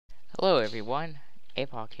Hello everyone,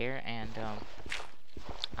 Apoc here, and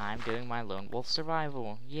I'm doing my lone wolf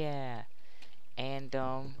survival, yeah. And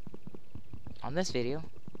on this video,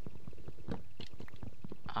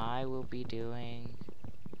 I will be doing,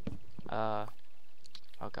 oh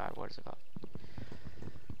god, what is it called?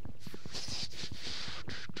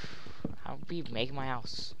 I'll be making my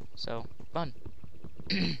house, so fun.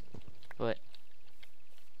 But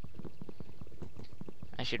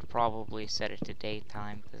I should probably set it to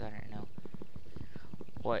daytime because I don't know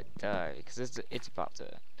what, because it's about to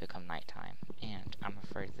become nighttime, and I'm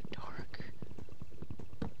afraid of the dark.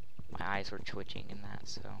 My eyes were twitching in that,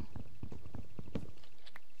 so.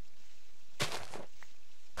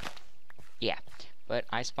 Yeah, but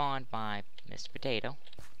I spawned my Mr. Potato,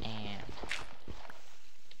 and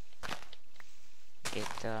it,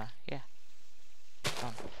 yeah,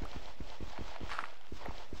 fun.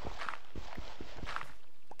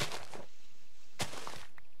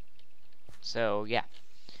 So, yeah,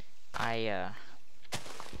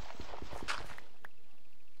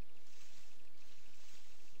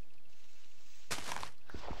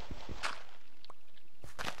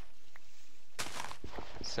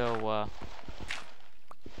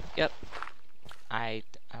 yep, I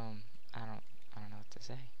don't know what to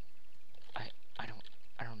say. I, I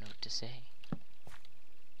don't know what to say.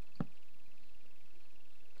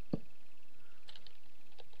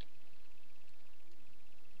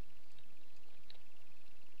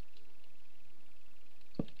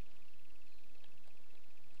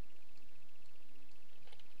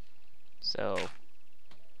 So,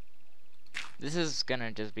 this is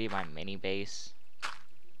gonna just be my mini base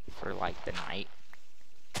for, like, the night.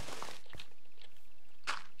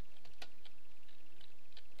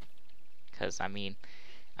 Because, I mean,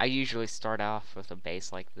 I usually start off with a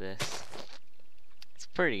base like this. It's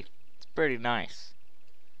pretty nice.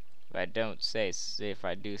 If I don't say, if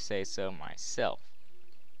I do say so myself.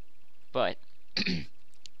 But,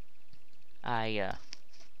 I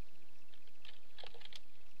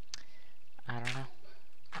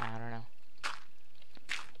don't know.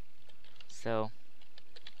 So,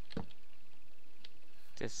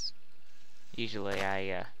 just, usually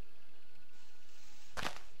I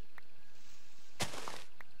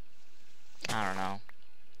don't know.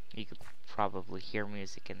 You could probably hear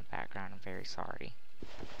music in the background. I'm very sorry.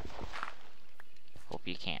 Hope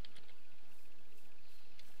you can't.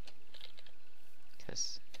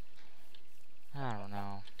 Because, I don't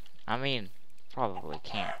know. I mean, probably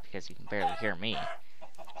can't because you can barely hear me.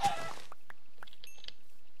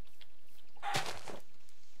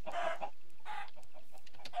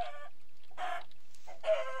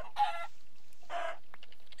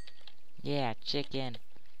 Yeah, chicken.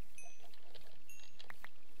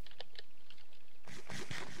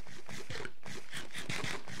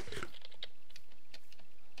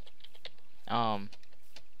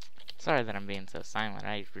 Sorry that I'm being so silent.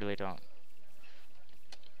 I really don't.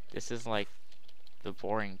 This is like the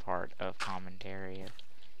boring part of commentary.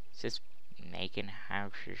 It's just making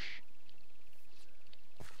houses.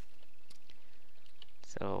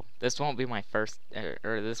 So this won't be my first,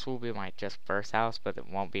 or this will be my just first house, but it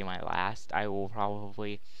won't be my last. I will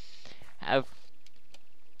probably have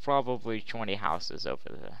 20 houses over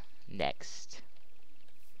the next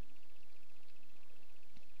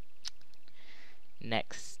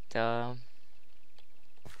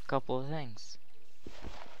couple of things.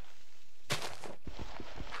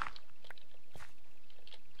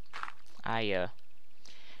 I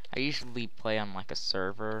usually play on like a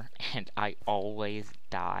server and I always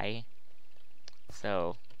die.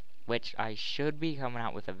 So, which I should be coming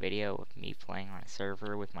out with a video of me playing on a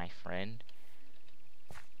server with my friend.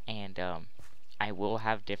 And I will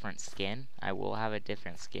have different skin. I will have a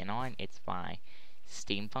different skin on. It's my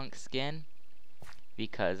steampunk skin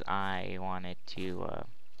because I wanted to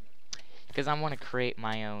because I want to create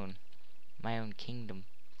my own kingdom.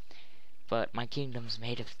 But my kingdom's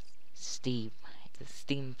made of steam. It's a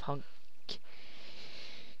steampunk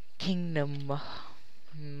kingdom.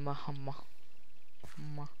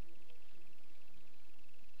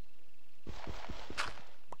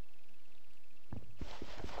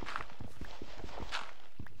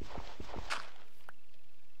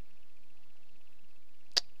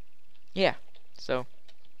 Yeah, so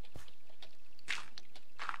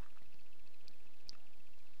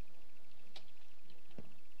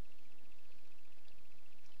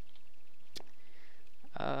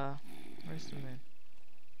where's the moon?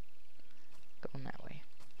 Going that way.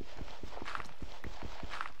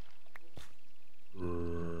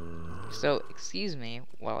 So, excuse me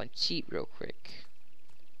while I cheat real quick.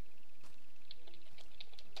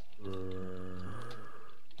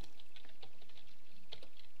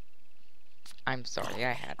 I'm sorry,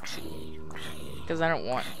 I had to. Because I don't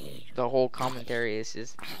want the whole commentary is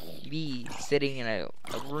just me sitting in a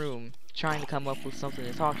room trying to come up with something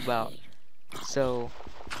to talk about. So,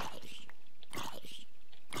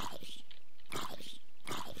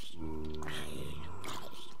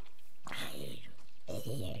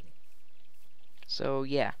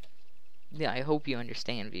 yeah. Yeah, I hope you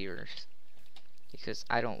understand, viewers. Because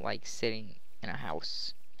I don't like sitting in a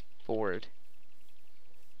house bored.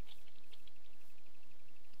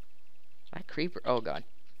 That creeper, oh god.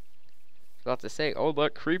 I was about to say, oh,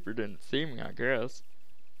 that creeper didn't see me, I guess.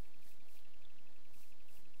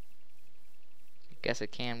 I guess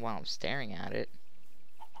it can while I'm staring at it.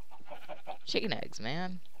 Chicken eggs,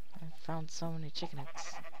 man. I found so many chicken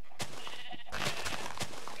eggs.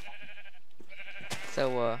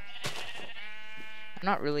 So,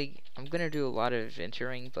 I'm gonna do a lot of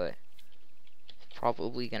adventuring, but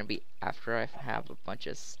probably gonna be after I have a bunch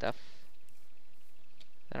of stuff.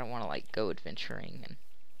 I don't want to, like, go adventuring and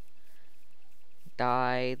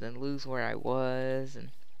die, then lose where I was,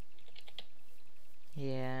 and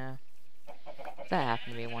yeah. That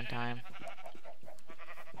happened to me one time.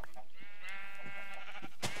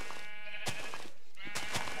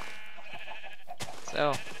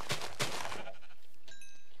 So,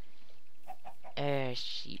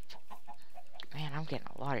 sheep. Man, I'm getting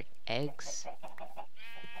a lot of eggs.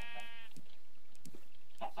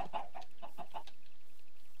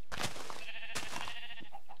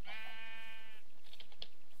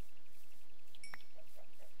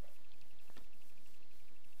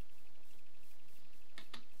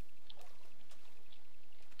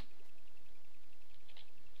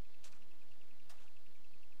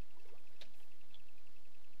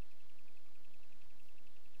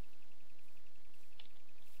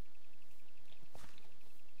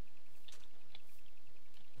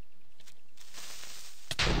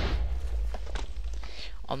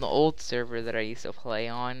 On the old server that I used to play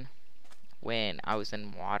on when I was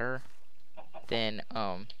in water, then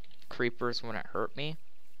creepers wouldn't hurt me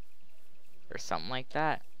or something like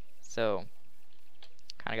that. So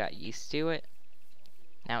kind of got used to it.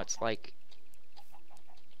 Now it's like,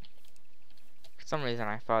 for some reason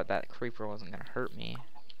I thought that creeper wasn't gonna hurt me.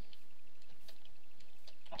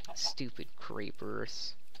 Stupid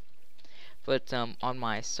creepers. But on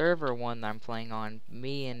my server one that I'm playing on,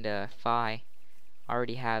 me and Fi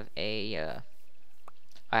already have a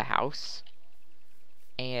house,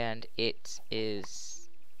 and it's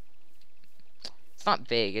not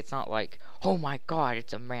big. It's not like, oh my god,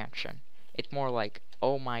 it's a mansion. It's more like,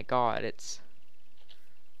 oh my god, it's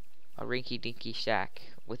a rinky-dinky shack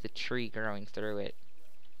with a tree growing through it.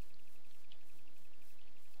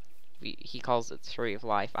 He calls it the Tree of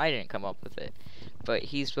Life. I didn't come up with it, but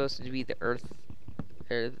he's supposed to be the Earth,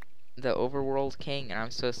 or the Overworld King, and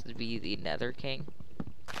I'm supposed to be the Nether King.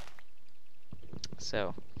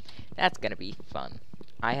 So that's gonna be fun.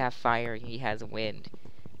 I have fire, he has wind.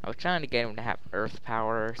 I was trying to get him to have earth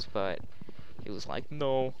powers, but he was like,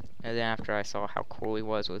 no. And then after I saw how cool he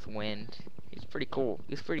was with wind, he's pretty cool.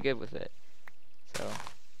 He's pretty good with it. So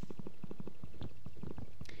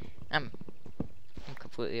I'm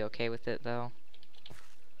completely okay with it though.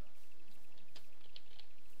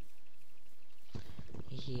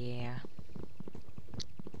 Yeah.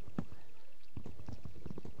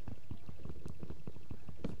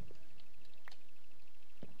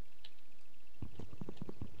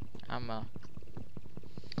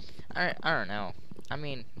 I don't know. I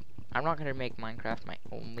mean, I'm not gonna make Minecraft my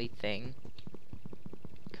only thing,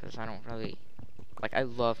 because I don't really, like, I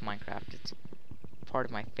love Minecraft. It's part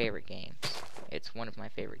of my favorite games. It's one of my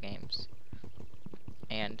favorite games.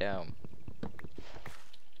 And,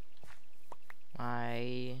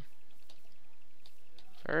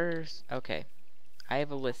 okay. I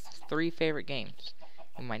have a list of 3 favorite games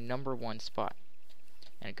in my #1 spot.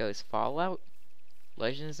 And it goes Fallout,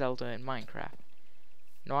 Legend of Zelda, and Minecraft.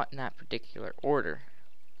 Not in that particular order.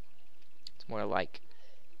 It's more like,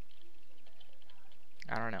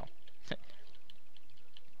 I don't know.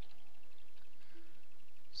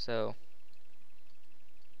 So,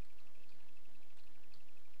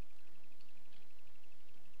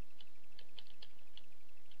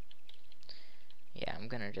 yeah, I'm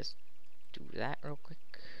gonna just do that real quick.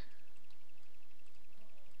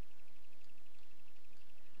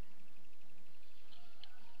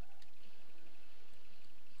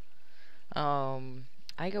 Um,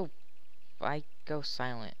 I go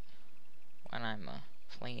silent when I'm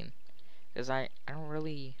playing, because I don't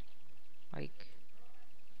really like.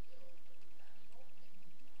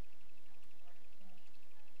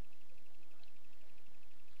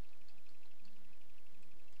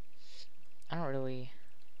 I don't really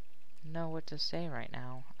know what what to say right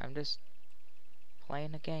now. I'm just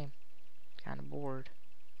playing a game. Kind of bored.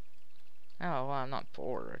 Oh, well, I'm not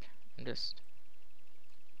bored. I'm just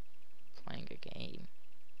playing a game.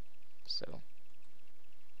 So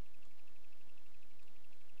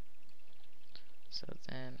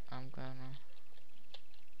then I'm gonna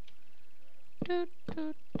doot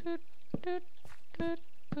doot doot doot doot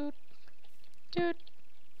doot doot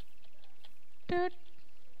doot.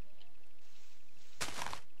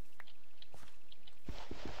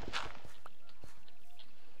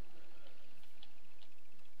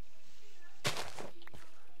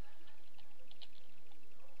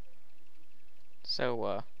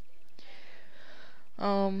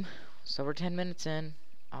 So we're 10 minutes in.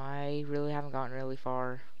 I really haven't gotten really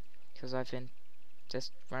far because I've been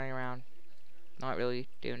just running around, not really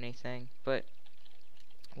doing anything. But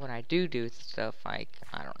when I do stuff, like,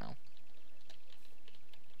 I don't know.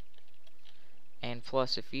 And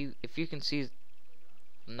plus, if you can see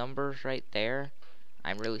numbers right there,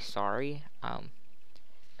 I'm really sorry.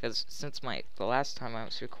 Because since the last time I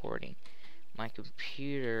was recording, my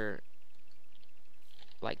computer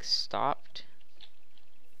like stopped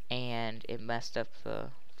and it messed up the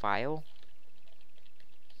file.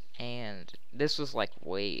 And this was like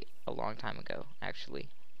a long time ago, actually.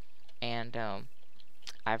 And I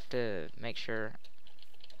have to make sure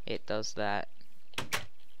it does that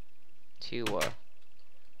to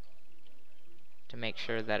make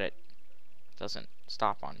sure that it doesn't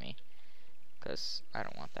stop on me, because I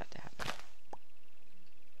don't want that to happen.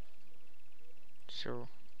 So,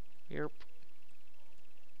 yep.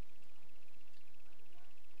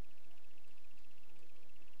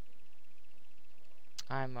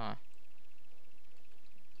 I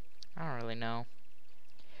don't really know.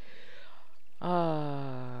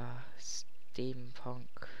 Steampunk.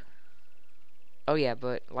 Oh yeah,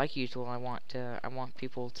 but like usual, I want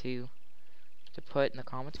people to put in the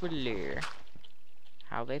comments below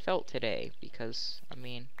how they felt today, because I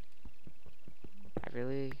mean, I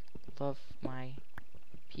really love my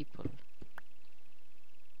people.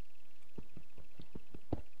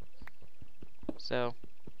 So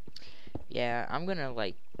yeah, I'm gonna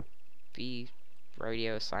like be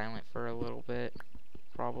radio silent for a little bit,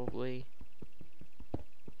 probably.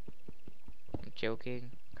 I'm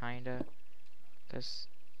joking, kinda, because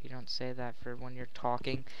you don't say that for when you're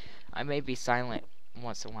talking. I may be silent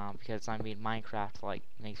once in a while because I mean Minecraft like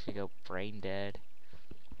makes me go brain dead.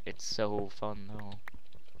 It's so fun though.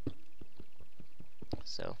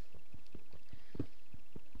 So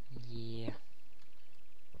yeah.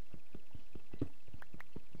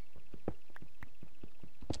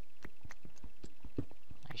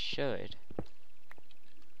 I should.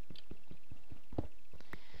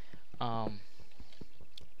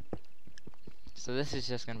 So this is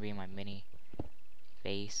just gonna be my mini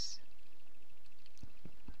face.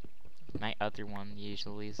 My other one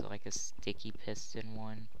usually is like a sticky piston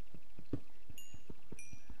one.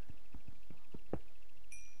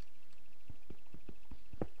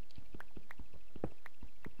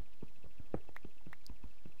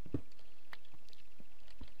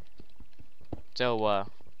 So,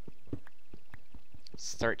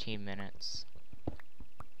 it's 13 minutes.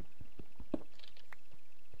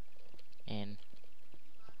 And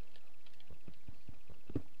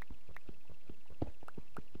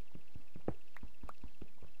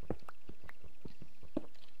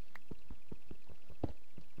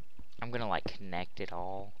I'm gonna like connect it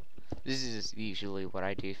all. This is usually what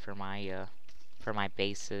I do for my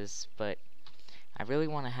bases, but I really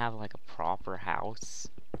want to have like a proper house,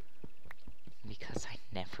 because I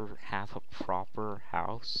never have a proper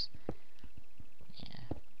house.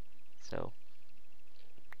 Yeah. So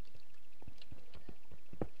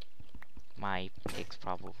my pig's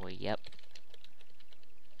probably, yep.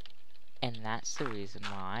 And that's the reason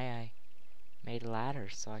why I made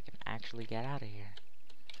ladders, so I can actually get out of here.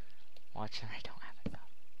 Watch that I don't have enough.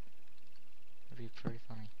 It'd be pretty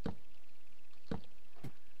funny.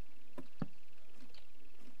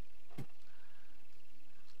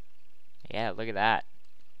 Yeah, look at that.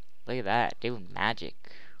 Look at that. Doing magic.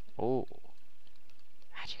 Oh.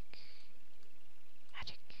 Magic.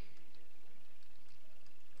 Magic.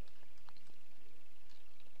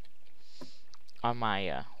 On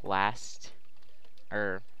my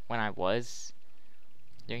when I was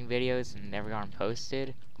doing videos and never got them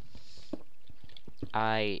posted,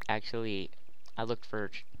 I looked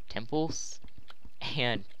for temples,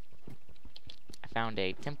 and I found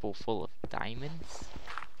a temple full of diamonds.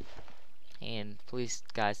 And please,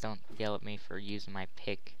 guys, don't yell at me for using my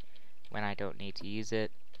pick when I don't need to use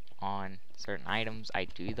it on certain items. I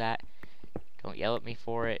do that. Don't yell at me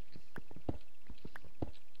for it.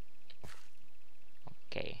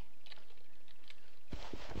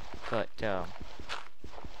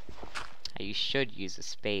 you should use a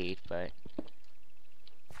spade, but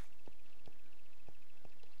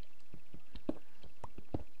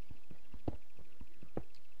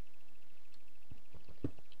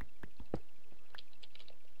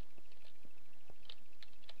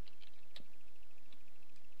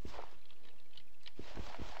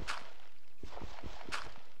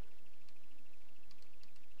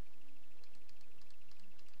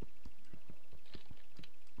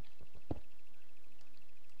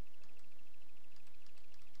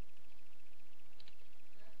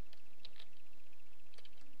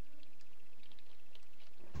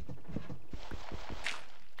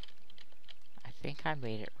I think I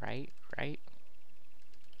made it right?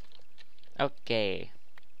 Okay.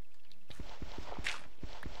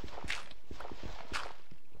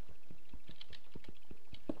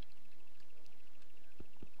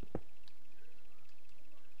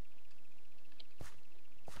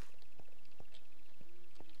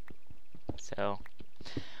 So,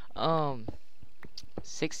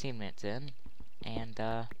 16 minutes in, and,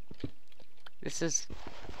 this is,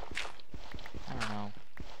 I don't know,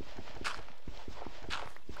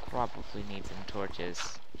 probably need some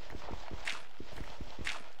torches.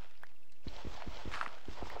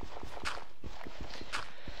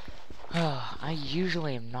 I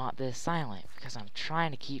usually am not this silent, because I'm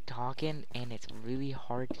trying to keep talking, and it's really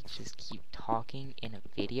hard to just keep talking in a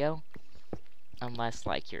video. Unless,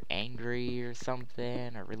 like, you're angry or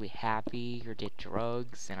something, or really happy, or did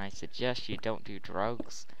drugs, and I suggest you don't do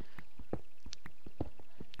drugs.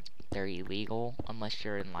 They're illegal, unless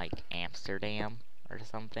you're in, like, Amsterdam or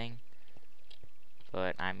something.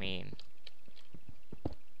 But, I mean,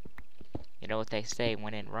 you know what they say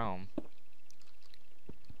when in Rome.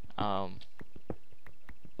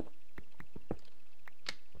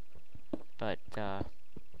 But, I'm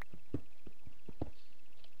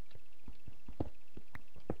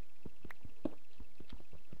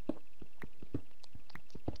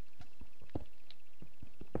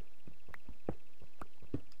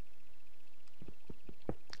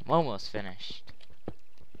almost finished.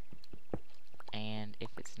 And if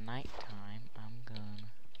it's nighttime, I'm gonna...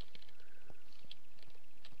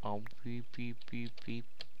 Oh, beep, beep, beep, beep,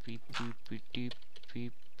 beep, beep, beep, beep,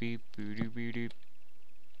 beep, beep, beep, beep, beep.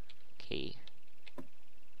 Okay.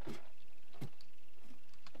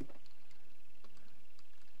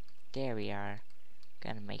 There we are.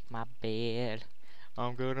 Gonna make my bed.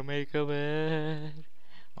 I'm gonna make a bed.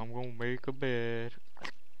 I'm gonna make a bed.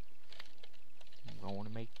 I'm gonna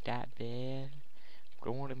make that bed.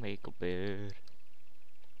 I'm gonna make a bed.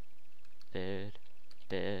 Bed.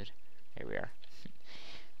 Bed. Here we are.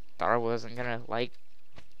 Thought I wasn't gonna, like...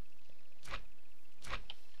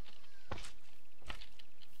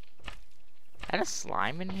 Is that a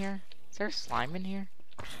slime in here? Is there a slime in here?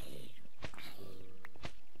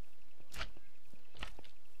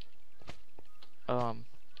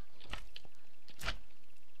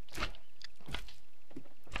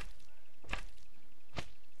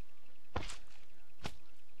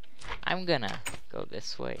 I'm gonna go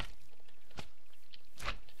this way.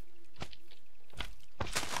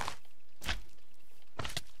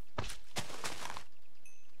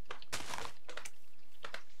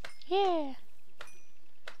 Yeah.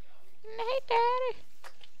 Hey, Daddy.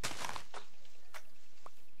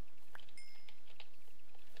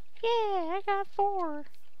 Yeah, I got 4.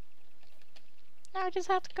 Now I just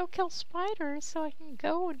have to go kill spiders so I can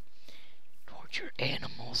go and torture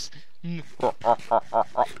animals.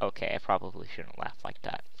 Okay, I probably shouldn't laugh like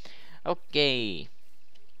that. Okay.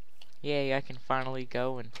 Yay, I can finally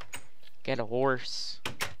go and get a horse.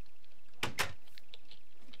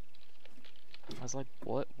 I was like,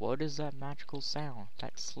 what is that magical sound?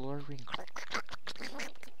 That slurring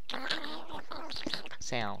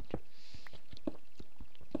sound.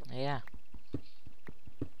 Yeah.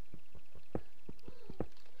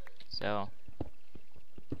 So,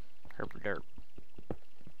 herb.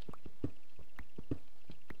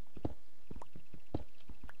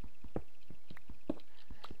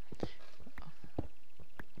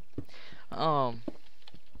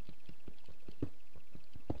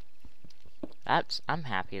 I'm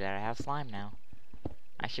happy that I have slime now.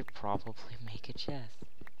 I should probably make a chest.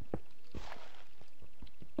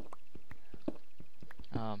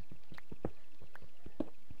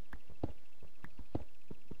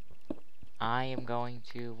 I am going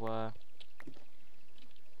to,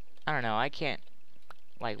 I don't know, I can't,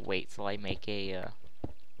 like, wait till I make a,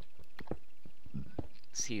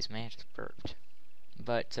 excuse me, I just burped.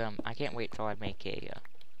 But, I can't wait till I make a,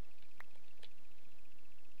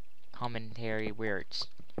 commentary where it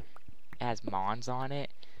has mons on it,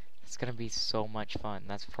 It's gonna be so much fun.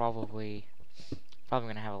 That's probably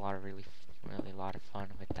gonna have a lot of really a lot of fun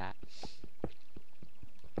with that.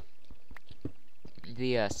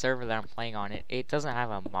 The server that I'm playing on, it doesn't have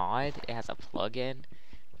a mod. It has a plugin.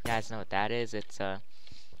 You guys know what that is? It's the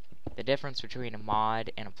difference between a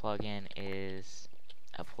mod and a plugin is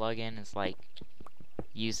a plugin is like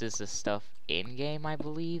uses the stuff in game, I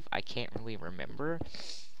believe. I can't really remember.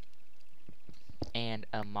 And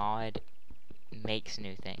a mod makes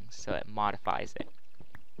new things, so it modifies it.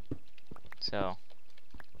 So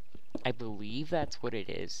I believe that's what it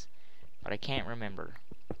is, but I can't remember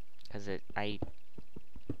because I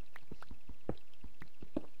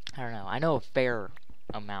don't know. I know a fair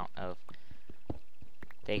amount of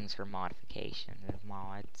things for modification and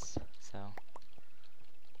mods, so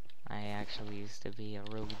I actually used to be a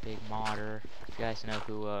really big modder. If you guys know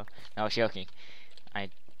who, no, I was joking. I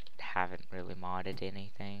haven't really modded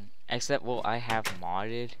anything. Except, well, I have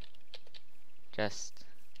modded just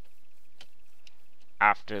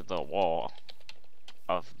after the war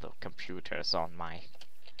of the computers on my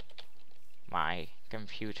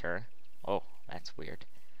computer. Oh, that's weird.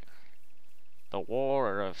 The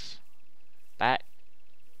war of that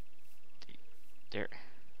there.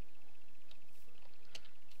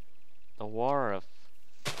 The war of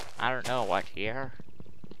I don't know what year.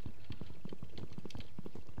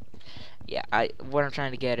 Yeah, what I'm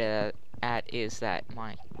trying to get at is that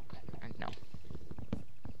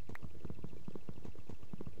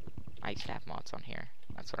I used to have mods on here.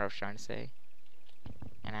 That's what I was trying to say.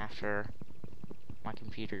 And after my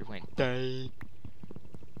computer went dead,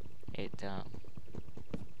 it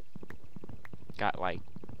got like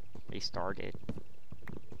restarted.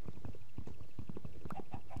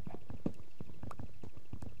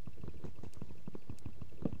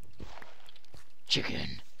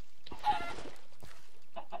 Chicken.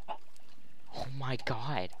 Oh my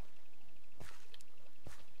god.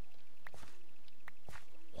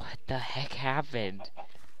 What the heck happened?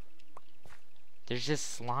 There's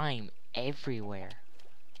just slime everywhere.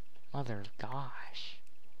 Mother gosh.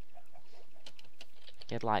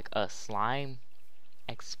 Did like a slime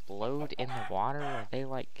explode in the water? Are they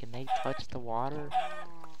like, can they touch the water?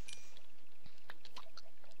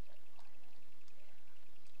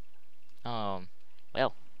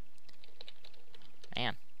 Well,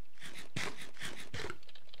 man.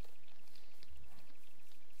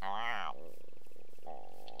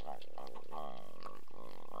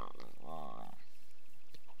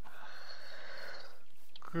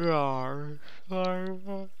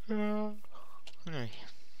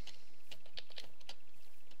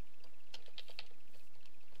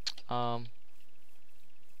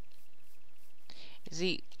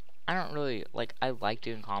 See, I don't really, like, I like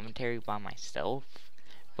doing commentary by myself,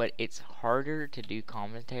 but it's harder to do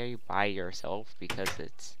commentary by yourself because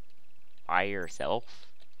it's by yourself.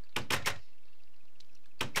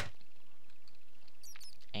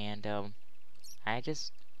 And, I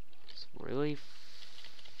just, it's really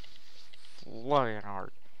fucking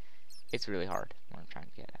hard. It's really hard, what I'm trying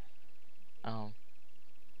to get at.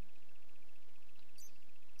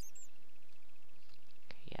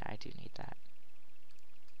 Yeah, I do need that.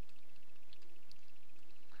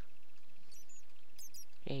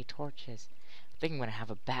 Yay, torches. I think I'm gonna have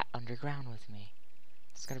a bat underground with me.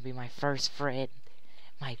 It's gonna be my first friend.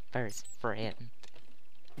 My first friend.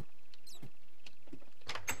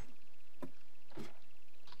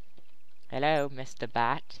 Hello, Mr.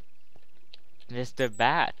 Bat. Mr.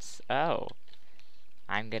 Bats. Oh.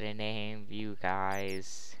 I'm gonna name you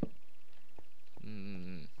guys.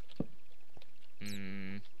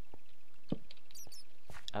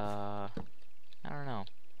 I don't know.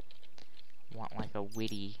 Want like a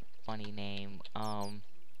witty, funny name.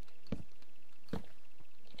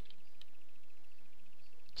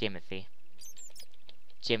 Jimothy.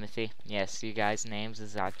 Jimothy. Yes, you guys' names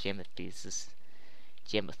is Jimothy's.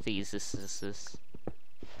 Jimothy's.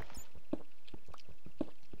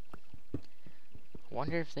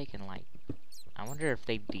 Wonder if they can like. I wonder if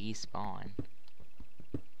they despawn.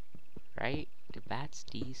 Right? Do bats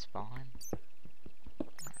despawn?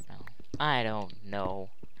 I don't know.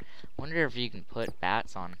 Wonder if you can put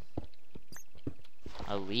bats on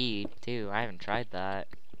a lead too. I haven't tried that.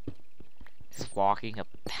 Just walking a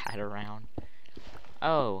bat around.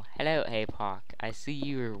 Oh, hello, Apoc. I see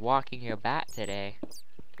you were walking your bat today.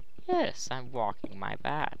 Yes, I'm walking my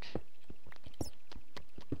bat.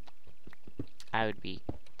 I would be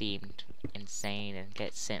deemed insane and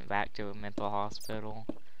get sent back to a mental hospital.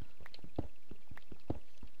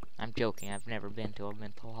 I'm joking, I've never been to a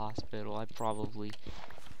mental hospital. I probably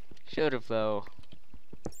should have, though.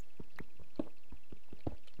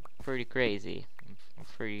 Pretty crazy. I'm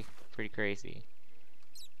pretty pretty crazy.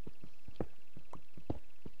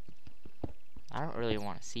 I don't really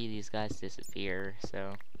want to see these guys disappear,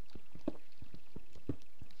 so.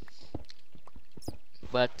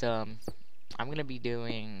 But, I'm gonna be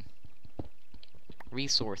doing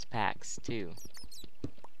resource packs, too.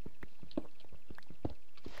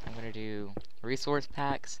 I'm gonna do resource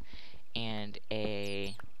packs and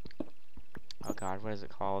a... Oh god, what is it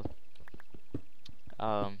called?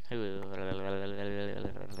 I'm gonna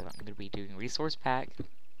be doing resource pack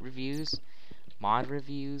reviews, mod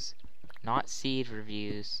reviews, not seed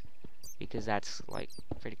reviews, because that's like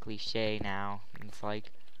pretty cliche now. It's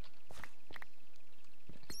like,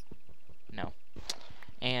 no.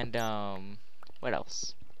 And what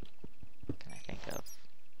else can I think of?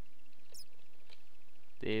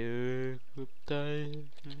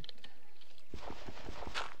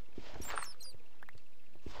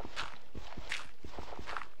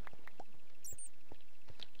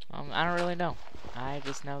 I don't really know. I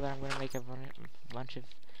just know that I'm gonna make a bunch of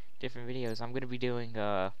different videos. I'm gonna be doing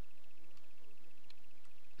oh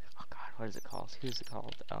god, what is it called? Who's it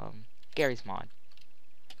called? Gary's mod.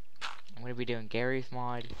 I'm gonna be doing Gary's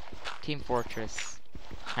mod, Team Fortress.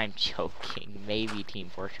 I'm joking. Maybe Team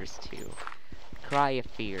Fortress 2. Cry of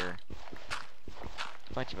Fear.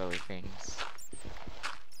 A bunch of other things.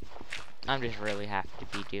 I'm just really happy to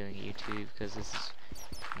be doing YouTube because this is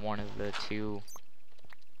one of the 2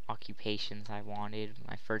 occupations I wanted.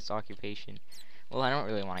 My first occupation. Well, I don't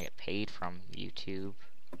really want to get paid from YouTube.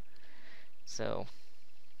 So,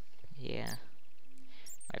 yeah.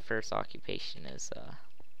 My first occupation is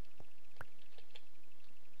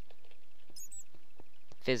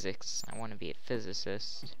physics. I want to be a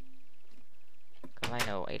physicist because I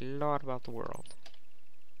know a lot about the world.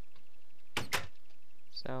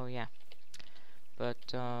 So, yeah.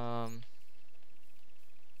 But,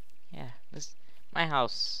 yeah, my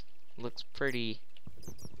house looks pretty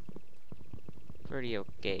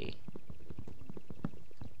okay.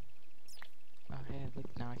 Okay, look,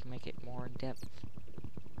 now I can make it more in depth.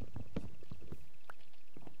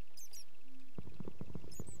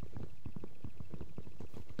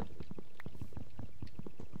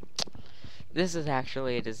 This is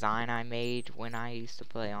actually a design I made when I used to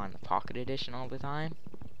play on the Pocket Edition all the time.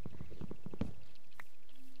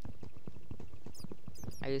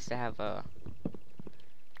 I used to have I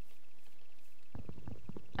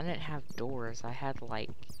didn't have doors, I had like,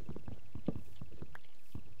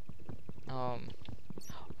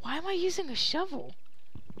 why am I using a shovel?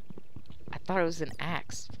 I thought it was an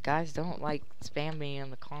axe. Guys, don't like spam me in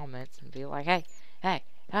the comments and be like, hey, hey,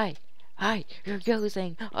 hey, hey, you're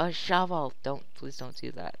using a shovel. Please don't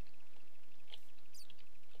do that.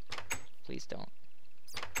 Please don't.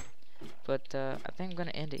 But, I think I'm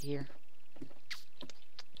gonna end it here.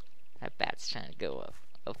 That bat's trying to go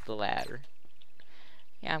up the ladder.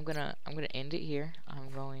 Yeah, I'm gonna end it here.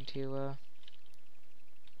 I'm going to,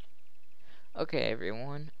 okay,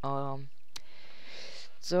 everyone.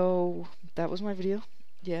 So, that was my video.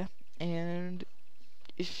 Yeah, and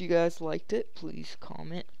if you guys liked it, please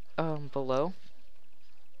comment, below.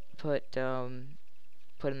 Put in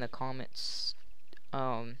the comments,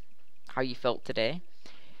 how you felt today.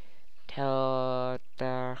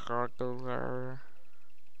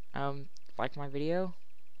 Like my video.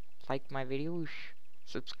 Like my videos.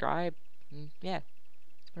 Subscribe. Yeah,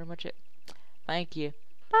 that's pretty much it. Thank you.